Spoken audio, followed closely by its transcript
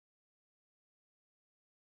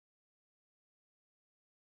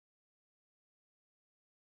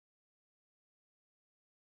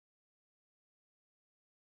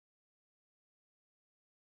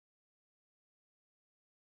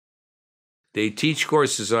They teach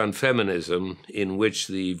courses on feminism in which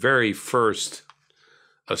the very first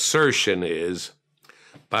assertion is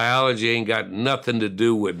biology ain't got nothing to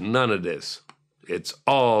do with none of this. It's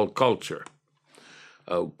all culture.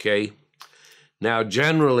 Okay? Now,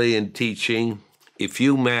 generally in teaching, if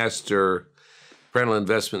you master parental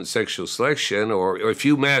investment in sexual selection, or if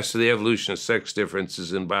you master the evolution of sex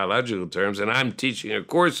differences in biological terms, and I'm teaching a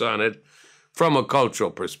course on it from a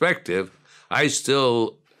cultural perspective, I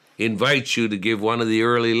still invite you to give one of the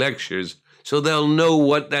early lectures so they'll know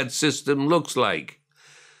what that system looks like.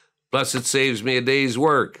 Plus, it saves me a day's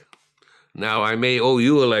work. Now, I may owe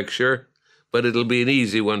you a lecture, but it'll be an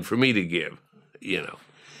easy one for me to give, you know.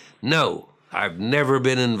 No, I've never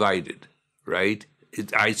been invited, right?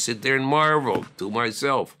 I sit there and marvel to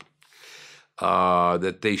myself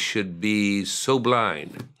that they should be so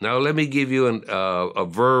blind. Now, let me give you a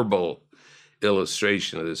verbal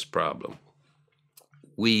illustration of this problem.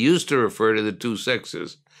 We used to refer to the two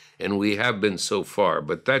sexes, and we have been so far,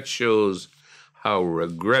 but that shows how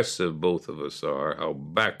regressive both of us are, how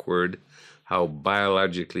backward, how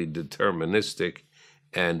biologically deterministic,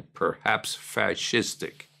 and perhaps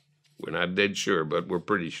fascistic. We're not dead sure, but we're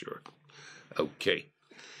pretty sure. Okay.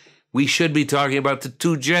 We should be talking about the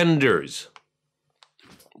two genders.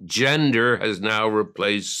 Gender has now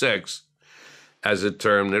replaced sex as a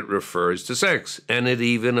term that refers to sex, and it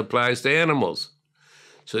even applies to animals.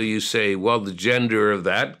 So you say, well, the gender of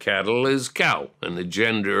that cattle is cow, and the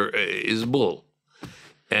gender is bull,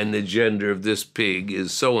 and the gender of this pig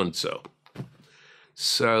is so-and-so.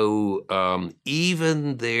 So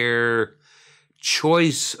even their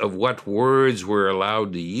choice of what words we're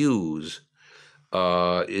allowed to use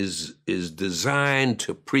is designed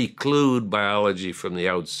to preclude biology from the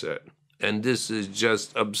outset. And this is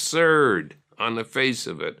just absurd on the face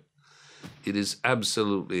of it. It is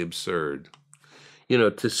absolutely absurd. You know,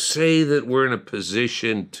 to say that we're in a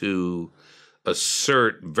position to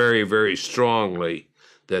assert very, very strongly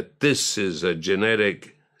that this is a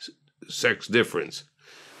genetic sex difference,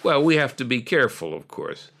 well, we have to be careful, of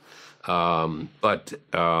course. But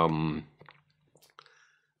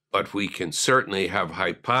we can certainly have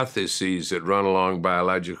hypotheses that run along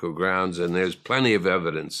biological grounds, and there's plenty of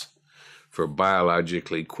evidence for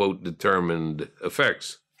biologically, quote, determined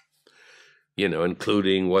effects, you know,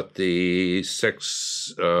 including what the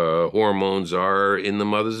sex hormones are in the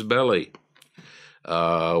mother's belly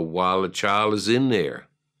while the child is in there.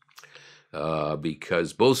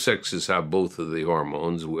 Because both sexes have both of the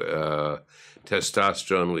hormones.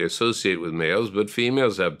 Testosterone we associate with males, but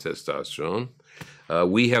females have testosterone.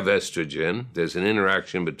 We have estrogen. There's an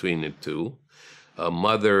interaction between the two.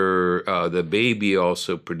 The baby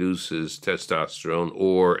also produces testosterone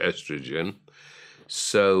or estrogen.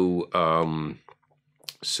 So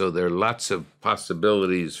there are lots of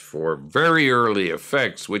possibilities for very early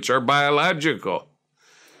effects, which are biological.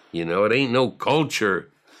 You know, it ain't no culture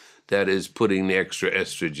that is putting the extra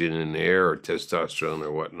estrogen in there or testosterone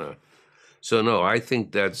or whatnot. So no, I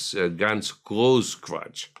think that's ganz groß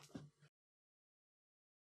Quatsch.